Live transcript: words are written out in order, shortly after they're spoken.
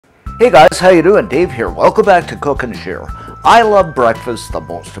Hey guys, how you doing? Dave here. Welcome back to Cook and Share. I love breakfast, the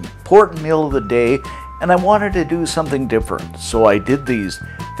most important meal of the day, and I wanted to do something different. So I did these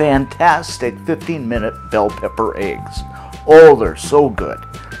fantastic 15-minute bell pepper eggs. Oh, they're so good.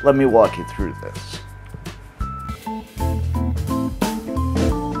 Let me walk you through this.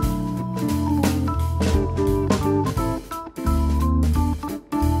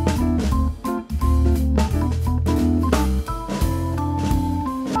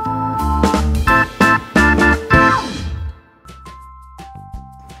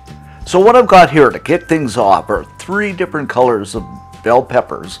 So what I've got here to kick things off are 3 different colors of bell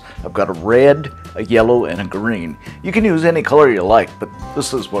peppers. I've got a red, a yellow, and a green. You can use any color you like, but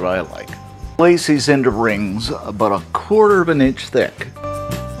this is what I like. Place these into rings about 1/4 of an inch thick.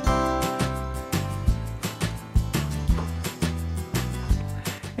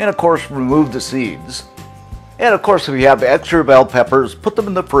 And of course, remove the seeds. And of course, if you have extra bell peppers, put them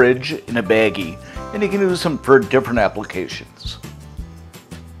in the fridge in a baggie, and you can use them for different applications.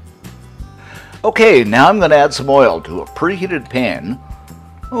 Okay, now I'm going to add some oil to a preheated pan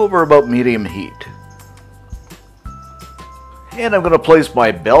over about medium heat. And I'm going to place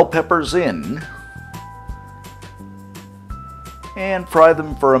my bell peppers in and fry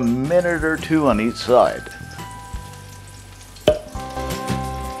them for a minute or 2 on each side.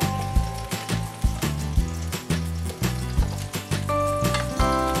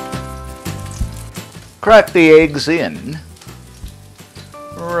 Crack the eggs in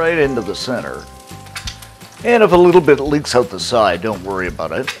right into the center. And if a little bit leaks out the side, don't worry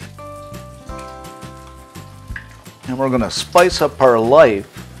about it. And we're going to spice up our life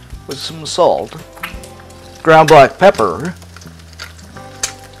with some salt, ground black pepper,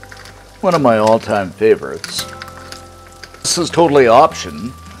 one of my all-time favorites. This is totally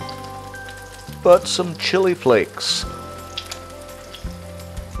option, but some chili flakes,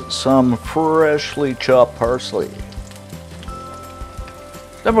 some freshly chopped parsley.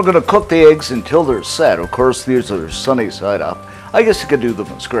 Then we're going to cook the eggs until they're set. Of course, these are sunny side up. I guess you could do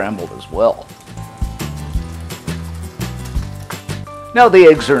them scrambled as well. Now the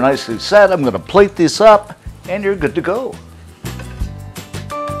eggs are nicely set. I'm going to plate this up and you're good to go.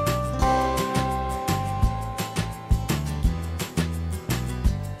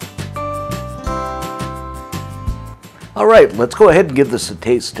 All right, let's go ahead and give this a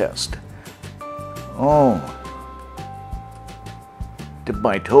taste test. Oh. Dip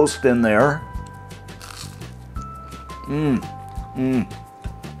my toast in there.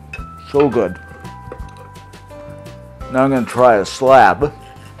 So good. Now I'm going to try a slab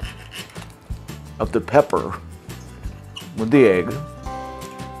of the pepper with the egg.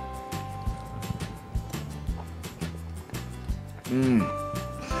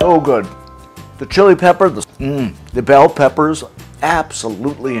 So good. The chili pepper, the bell peppers,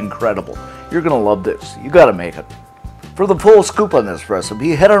 absolutely incredible. You're going to love this. You got to make it. For the full scoop on this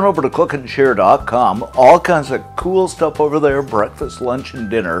recipe, head on over to cookandshare.com. All kinds of cool stuff over there, breakfast, lunch, and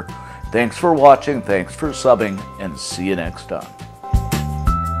dinner. Thanks for watching, thanks for subbing, and see you next time.